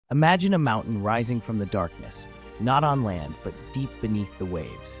Imagine a mountain rising from the darkness, not on land, but deep beneath the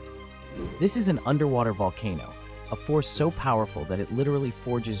waves. This is an underwater volcano, a force so powerful that it literally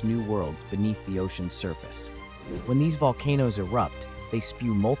forges new worlds beneath the ocean's surface. When these volcanoes erupt, they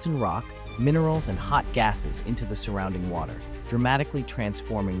spew molten rock, minerals, and hot gases into the surrounding water, dramatically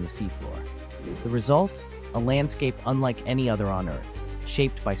transforming the seafloor. The result? A landscape unlike any other on Earth,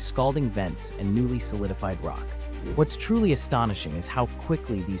 shaped by scalding vents and newly solidified rock. What's truly astonishing is how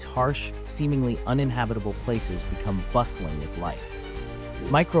quickly these harsh, seemingly uninhabitable places become bustling with life.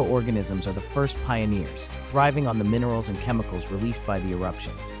 Microorganisms are the first pioneers, thriving on the minerals and chemicals released by the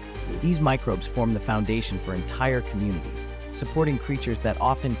eruptions. These microbes form the foundation for entire communities, supporting creatures that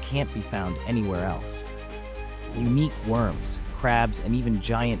often can't be found anywhere else. Unique worms, crabs, and even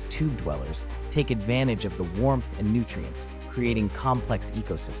giant tube dwellers take advantage of the warmth and nutrients, creating complex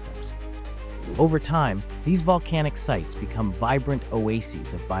ecosystems. Over time, these volcanic sites become vibrant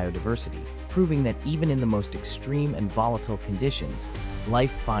oases of biodiversity, proving that even in the most extreme and volatile conditions,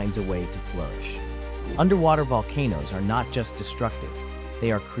 life finds a way to flourish. Underwater volcanoes are not just destructive,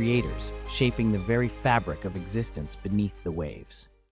 they are creators, shaping the very fabric of existence beneath the waves.